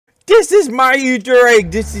This is my Easter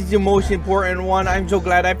egg. This is the most important one. I'm so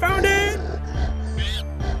glad I found it.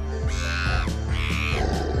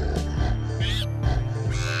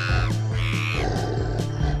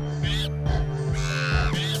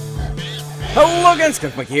 Hello again,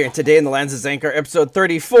 skunkmunkee here, and today in the lands of Zankar, episode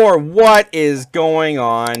 34. What is going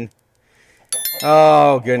on?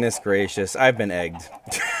 Oh, goodness gracious. I've been egged.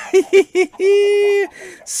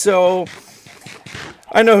 So,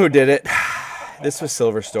 I know who did it. This was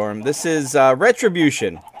Silverstorm. This is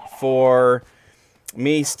retribution for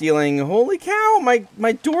me stealing. Holy cow,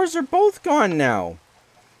 my doors are both gone now.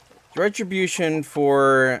 Retribution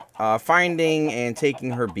for finding and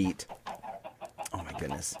taking her beet. Oh my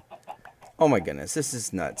goodness. Oh my goodness, this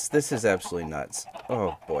is nuts. This is absolutely nuts.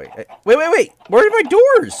 Oh boy. Wait. Where are my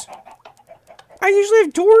doors? I usually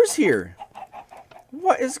have doors here.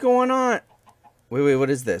 What is going on? Wait, what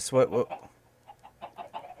is this? What?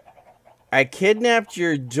 I kidnapped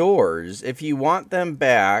your doors. If you want them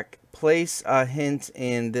back, place a hint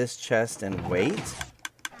in this chest and wait.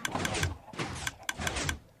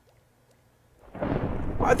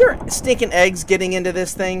 Are there stinking eggs getting into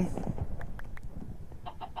this thing?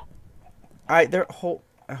 I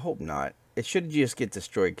hope not. It should just get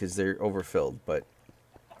destroyed because they're overfilled, but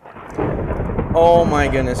oh my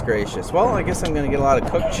goodness gracious. Well, I guess I'm gonna get a lot of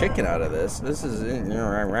cooked chicken out of this. This is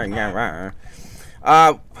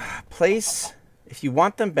place, if you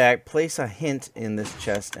want them back, place a hint in this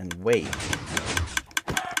chest and wait.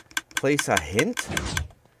 Place a hint?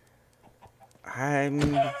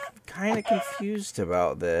 I'm kind of confused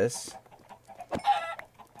about this.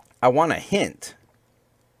 I want a hint.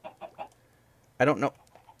 I don't know.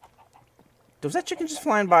 Was that chicken just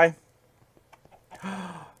flying by?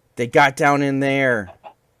 They got down in there.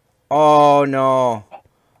 Oh no.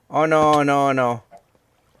 Oh no. Oh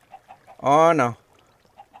no.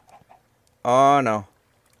 Oh no.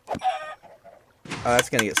 Oh, that's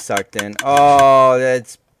gonna get sucked in. Oh,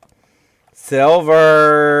 that's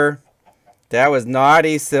Silver. That was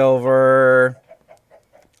naughty, Silver.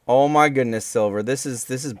 Oh my goodness, Silver. This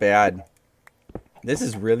is bad. This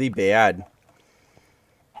is really bad.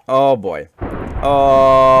 Oh boy.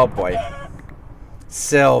 Oh boy.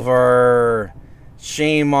 Silver.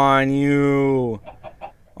 Shame on you.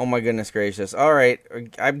 Oh my goodness gracious. Alright.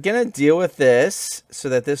 I'm gonna deal with this so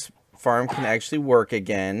that this farm can actually work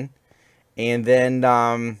again. And then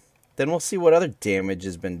we'll see what other damage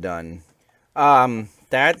has been done.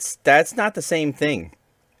 That's not the same thing.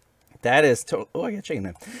 That is oh, I got chicken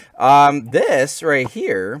then. This right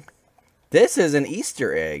here, this is an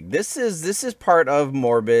Easter egg. This is part of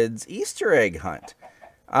Morbid's Easter egg hunt.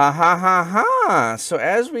 So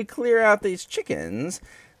as we clear out these chickens,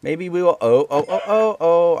 maybe we will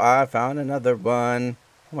oh, I found another one.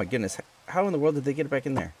 Oh my goodness. How in the world did they get it back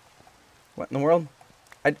in there? What in the world?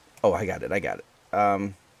 I got it.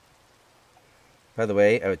 By the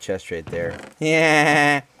way, I have a chest right there.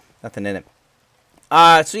 Yeah. Nothing in it.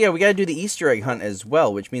 So yeah, we got to do the Easter egg hunt as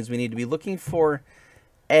well, which means we need to be looking for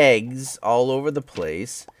eggs all over the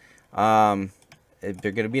place. They're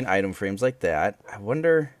going to be in item frames like that. I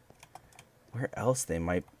wonder where else they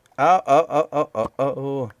might.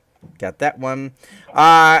 Oh. Got that one.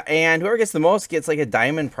 And whoever gets the most gets like a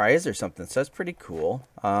diamond prize or something. So that's pretty cool.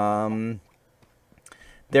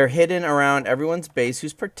 They're hidden around everyone's base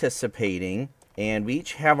who's participating. And we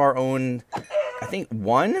each have our own, I think,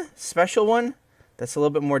 one special one that's a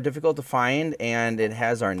little bit more difficult to find. And it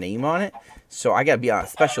has our name on it. So I got to be on a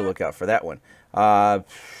special lookout for that one.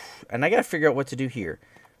 And I got to figure out what to do here.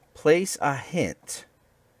 Place a hint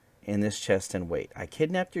in this chest and wait. I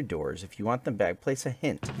kidnapped your doors. If you want them back, place a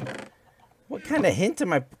hint. What kind of hint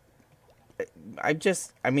am I... I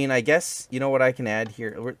guess, you know what I can add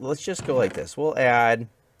here? Let's just go like this. We'll add...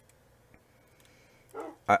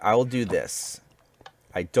 I will do this.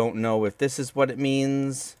 I don't know if this is what it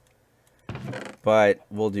means, but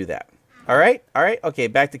we'll do that. Alright, okay,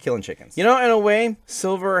 back to killing chickens. You know, in a way,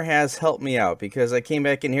 Silver has helped me out because I came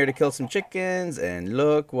back in here to kill some chickens, and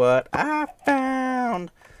look what I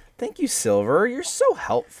found. Thank you, Silver. You're so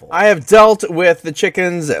helpful. I have dealt with the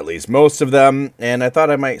chickens, at least most of them, and I thought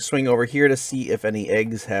I might swing over here to see if any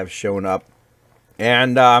eggs have shown up.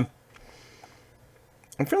 And,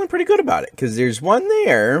 I'm feeling pretty good about it because there's one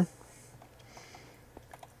there,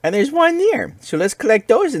 and there's one there. So let's collect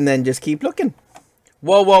those and then just keep looking.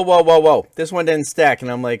 Whoa. This one didn't stack.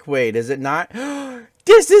 And I'm like, wait, is it not?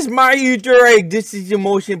 This is my Easter egg. This is the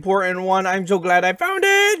most important one. I'm so glad I found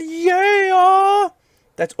it. Yeah.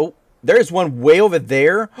 That's, oh, there's one way over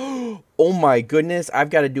there. Oh my goodness.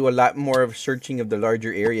 I've got to do a lot more of searching of the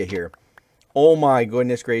larger area here. Oh my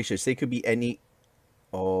goodness gracious. They could be any.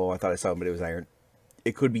 Oh, I thought I saw them, but it was iron.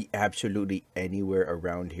 It could be absolutely anywhere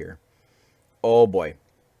around here. Oh boy.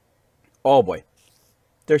 Oh boy.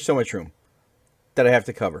 There's so much room that I have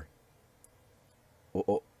to cover. Oh,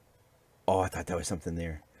 oh. Oh, I thought that was something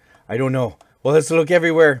there. I don't know. Well, let's look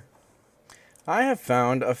everywhere. I have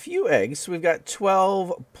found a few eggs. So we've got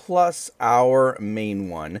 12 plus our main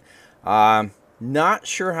one. Not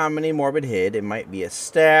sure how many morbid hid. It might be a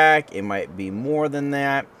stack. It might be more than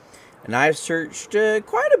that. And I've searched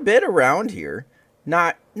quite a bit around here.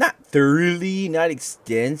 Not thoroughly, not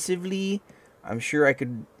extensively. I'm sure I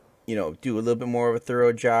could, you know, do a little bit more of a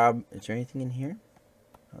thorough job. Is there anything in here?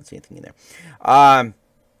 I don't see anything in there.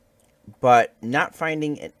 But not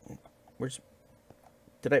finding it. Where's...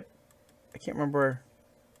 Did I can't remember.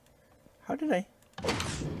 How did I...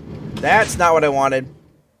 That's not what I wanted.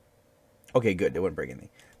 Okay, good. It wouldn't break anything.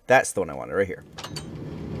 That's the one I wanted right here.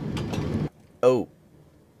 Oh.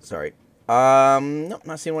 Sorry. Nope,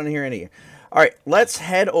 not seeing one in here any. Alright, let's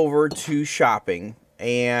head over to shopping.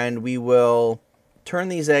 And we will turn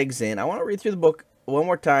these eggs in. I want to read through the book one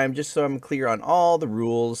more time just so I'm clear on all the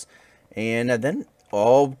rules. And then...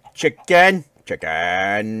 Oh, chicken.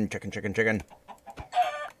 Chicken.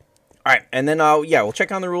 Alright, and then yeah, we'll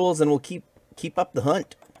check on the rules and we'll keep up the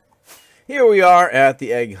hunt. Here we are at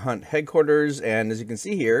the egg hunt headquarters, and as you can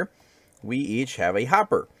see here, we each have a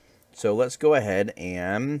hopper. So let's go ahead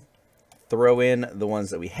and throw in the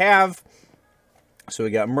ones that we have. So we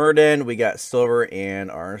got Murden, we got Silver, and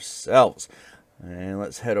ourselves. And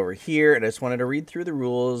let's head over here, and I just wanted to read through the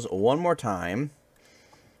rules one more time.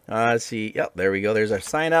 Let's see, yep, there we go, there's our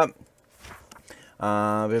sign up.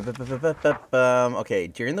 Okay,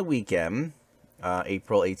 during the weekend,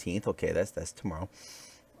 April 18th. Okay, that's tomorrow.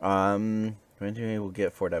 We'll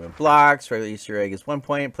get 4 diamond blocks. Regular Easter egg is 1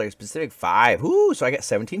 point. Player specific 5. Ooh, so I got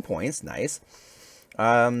 17 points. Nice.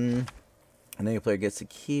 And then your player gets to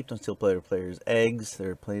keep. Don't steal player's eggs.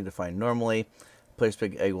 There are plenty to find normally. Player's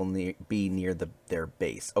big egg will be near their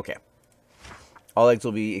base. Okay. All eggs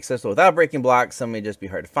will be accessible without breaking blocks. Some may just be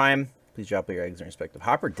hard to find. Please drop your eggs in respective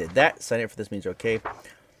hopper. Did that. Sign up for this means you're okay.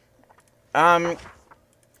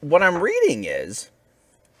 What I'm reading is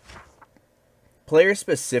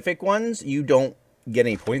player-specific ones you don't get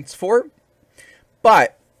any points for,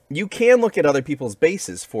 but you can look at other people's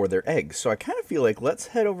bases for their eggs. So I kind of feel like let's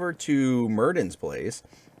head over to Murden's place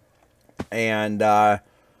and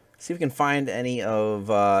see if we can find any of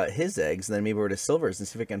his eggs, and then maybe over to Silver's and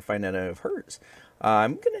see if we can find any of hers.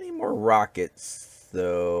 I'm going to need more rockets,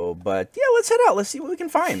 though, but yeah, let's head out. Let's see what we can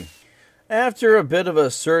find. After a bit of a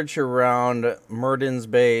search around Murden's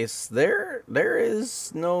base, there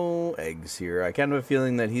is no eggs here. I kind of have a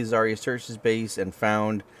feeling that he's already searched his base and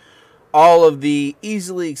found all of the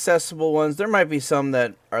easily accessible ones. There might be some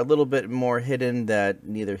that are a little bit more hidden that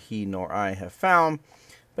neither he nor I have found.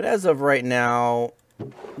 But as of right now,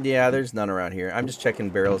 yeah, there's none around here. I'm just checking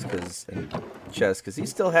barrels and chests because he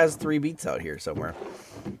still has 3 beets out here somewhere.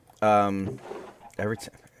 Every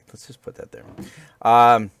time, let's just put that there.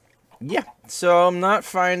 Yeah, so I'm not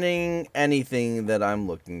finding anything that I'm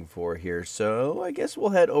looking for here. So I guess we'll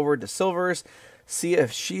head over to Silver's, see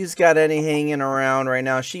if she's got any hanging around right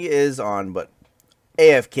now. She is on, but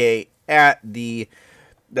AFK at the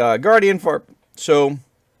Guardian Farm. So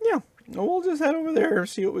yeah, we'll just head over there and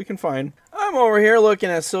see what we can find. I'm over here looking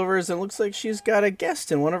at Silver's, and it looks like she's got a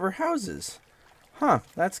guest in one of her houses. Huh,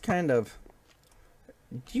 that's kind of...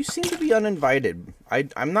 You seem to be uninvited.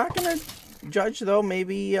 I'm not gonna judge though.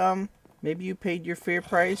 Maybe maybe you paid your fair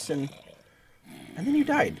price and then you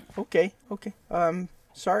died. Okay.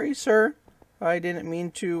 Sorry, sir. I didn't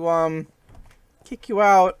mean to kick you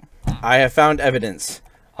out. I have found evidence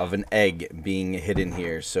of an egg being hidden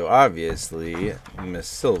here. So obviously, Miss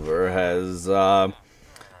Silver has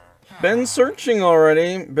been searching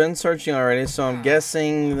already. So I'm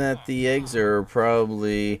guessing that the eggs are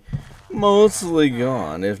probably mostly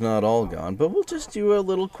gone, if not all gone. But we'll just do a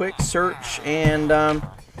little quick search and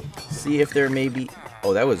see if there may be...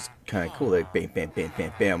 Oh, that was kind of cool. Like, bam, bam, bam,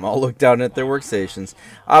 bam, bam. All look down at their workstations.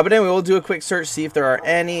 But anyway, we'll do a quick search, see if there are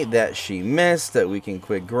any that she missed that we can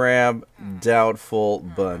quick grab. Doubtful,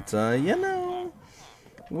 but, you know,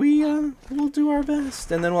 we'll do our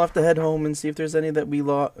best. And then we'll have to head home and see if there's any that we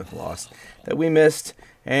lost, that we missed.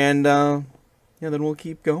 And, yeah, then we'll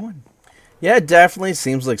keep going. Yeah, it definitely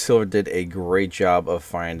seems like Silver did a great job of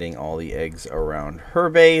finding all the eggs around her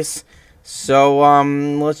base. So,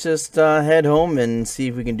 let's just head home and see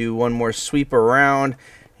if we can do one more sweep around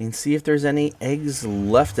and see if there's any eggs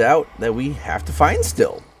left out that we have to find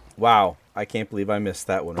still. Wow, I can't believe I missed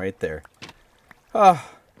that one right there.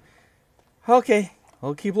 Okay,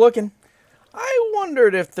 I'll keep looking. I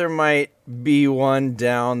wondered if there might be one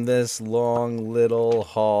down this long little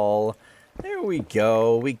hall. There we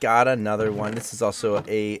go. We got another one. This is also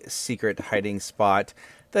a secret hiding spot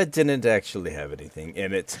that didn't actually have anything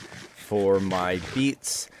in it for my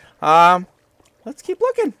beets. Let's keep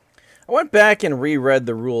looking. I went back and reread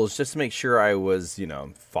the rules just to make sure I was, you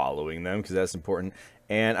know, following them, because that's important.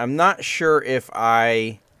 And I'm not sure if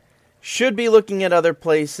I should be looking at other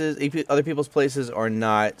places, other people's places or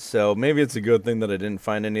not. So maybe it's a good thing that I didn't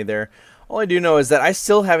find any there. All I do know is that I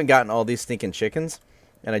still haven't gotten all these stinking chickens.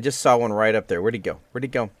 And I just saw one right up there. Where'd he go? Where'd he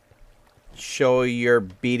go? Show your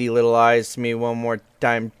beady little eyes to me one more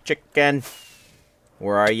time, chicken.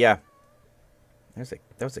 Where are ya? That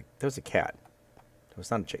was a cat. That was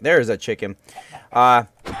not a chicken. There's a chicken.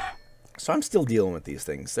 So I'm still dealing with these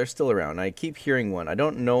things. They're still around. I keep hearing one. I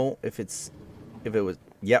don't know if it was.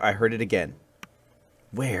 Yeah, I heard it again.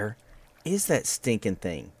 Where is that stinking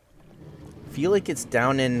thing? Feel like it's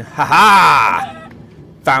down in. Ha-ha!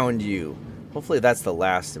 Found you. Hopefully that's the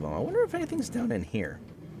last of them. I wonder if anything's down in here.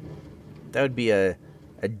 That would be a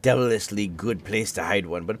devilishly good place to hide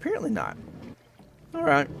one, but apparently not.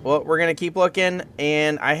 Alright, well, we're going to keep looking,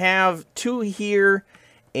 and I have 2 here,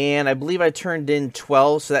 and I believe I turned in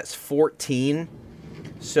 12, so that's 14.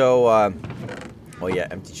 So, oh yeah,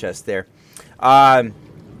 empty chest there.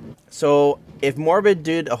 So, if Morbid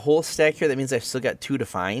did a whole stack here, that means I've still got 2 to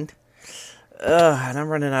find. And I'm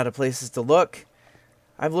running out of places to look.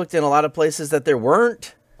 I've looked in a lot of places that there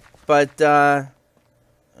weren't, but, I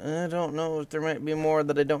don't know if there might be more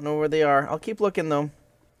that I don't know where they are. I'll keep looking, though.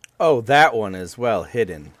 Oh, that one is well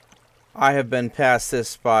hidden. I have been past this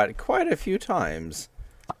spot quite a few times.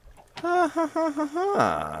 Ha ha ha ha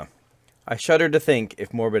ha. I shudder to think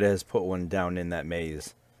if Morbid has put one down in that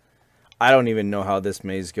maze. I don't even know how this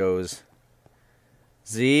maze goes.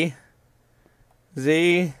 Z?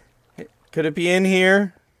 Z? Could it be in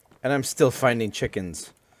here? And I'm still finding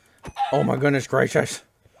chickens. Oh my goodness gracious.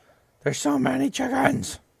 There's so many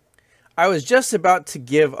chickens. I was just about to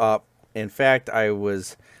give up. In fact, I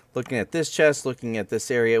was looking at this chest, looking at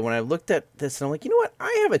this area. When I looked at this, and I'm like, you know what?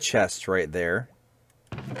 I have a chest right there.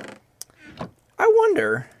 I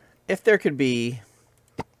wonder if there could be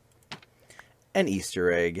an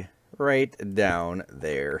Easter egg right down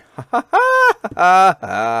there.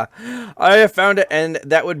 I have found it, and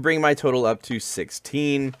that would bring my total up to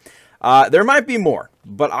 16. There might be more,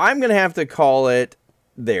 but I'm going to have to call it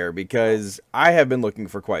there because I have been looking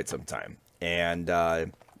for quite some time. And,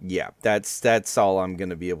 yeah, that's all I'm going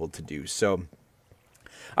to be able to do. So,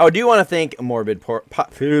 I do want to thank Morbid.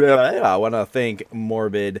 I want to thank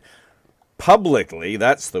Morbid publicly.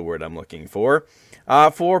 That's the word I'm looking for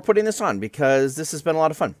putting this on, because this has been a lot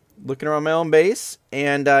of fun. Looking around my own base,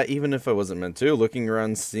 and even if I wasn't meant to, looking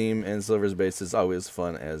around Steam and Silver's base is always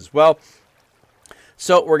fun as well.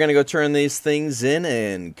 So we're going to go turn these things in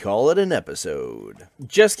and call it an episode.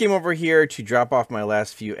 Just came over here to drop off my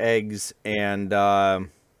last few eggs, and not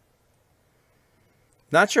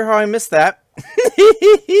sure how I missed that.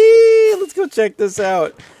 Let's go check this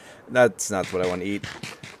out. That's not what I want to eat.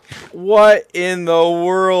 What in the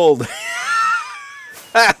world?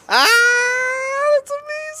 That's amazing.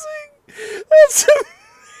 That's amazing.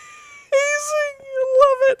 I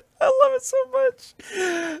love it. I love it so much.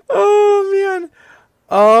 Oh, man.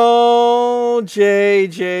 Oh, J,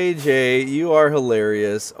 you are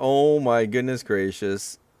hilarious. Oh, my goodness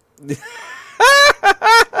gracious. That's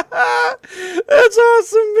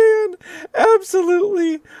awesome, man.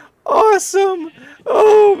 Absolutely awesome.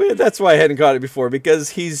 Oh, man. That's why I hadn't caught it before, because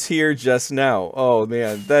he's here just now. Oh,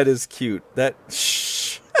 man. That is cute. That...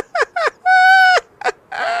 Shh.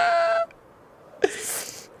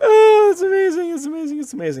 Oh, it's amazing. It's amazing.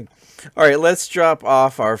 It's amazing. All right, let's drop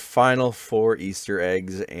off our final 4 Easter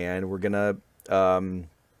eggs, and we're gonna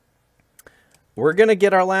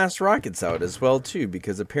get our last rockets out as well too,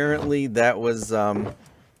 because apparently that was the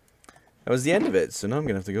end of it. So now I'm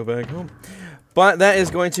gonna have to go back home. But that is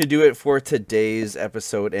going to do it for today's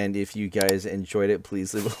episode, and if you guys enjoyed it,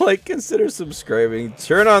 please leave a like, consider subscribing,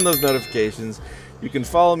 turn on those notifications. You can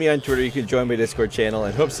follow me on Twitter, you can join my Discord channel,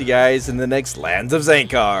 and hope to see you guys in the next Lands of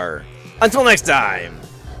Zankar. Until next time!